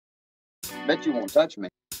Bet you won't touch me.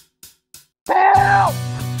 Help!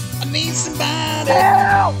 I need somebody.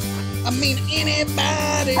 Help! I mean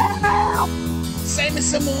anybody. Help! Save me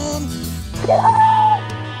someone. Help!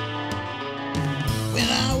 When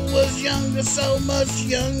I was younger, so much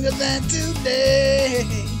younger than today,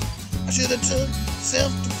 I should have took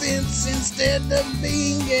self-defense instead of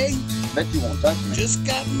being gay. Bet you won't touch me. Just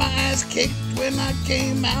got my ass kicked when I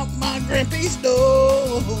came out my grandpa's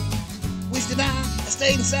door. Wish that I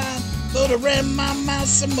stayed inside, but I ran my mouth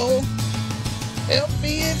some more. Help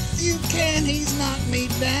me if you can, he's knocked me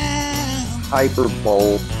down.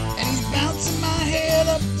 Hyperbole. And he's bouncing my head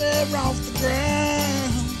up there off the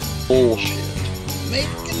ground. Bullshit.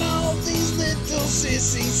 Making all these little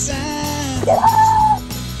sissy sounds.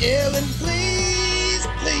 Yelling, please,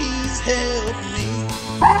 please help me.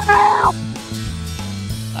 Help!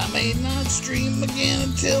 I may not stream again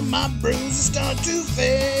until my bruises start to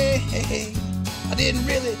fade. I didn't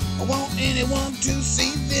really want anyone to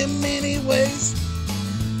see them anyways.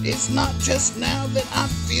 It's not just now that I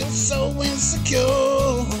feel so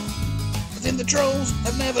insecure, but then the trolls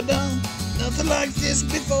have never done nothing like this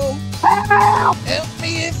before. Help! Help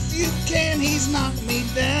me if you can, he's knocked me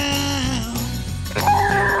down.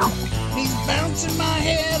 Help! He's bouncing my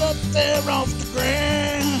head up there off the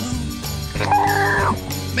ground. Help!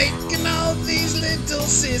 Making all these little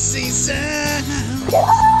sissy sounds.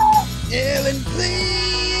 Help! Yelling,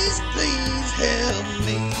 please, please help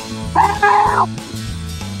me. Help!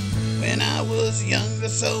 When I was younger,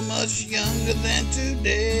 so much younger than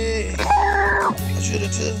today, Help! I should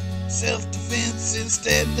have took self-defense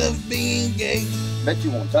instead of being gay. Bet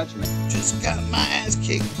you won't touch me. Just got my ass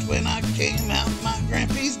kicked when I came out my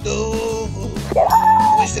grandpa's door.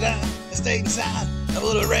 Wish that I stayed inside, I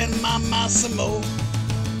would have ran my mouth some more.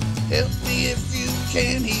 Help me if you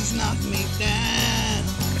can, he's knocked me down.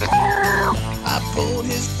 Help! I pulled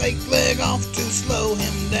his fake leg off to slow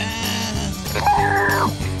him down.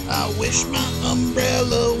 Help! I wish my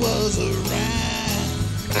umbrella was around.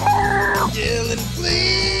 Help! Yelling,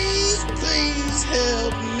 please, please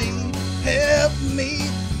help me, help me,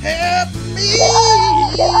 help me.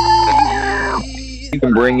 You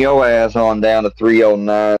can bring your ass on down to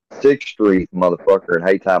 309 6th Street, motherfucker, in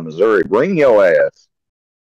Hayti, Missouri. Bring your ass.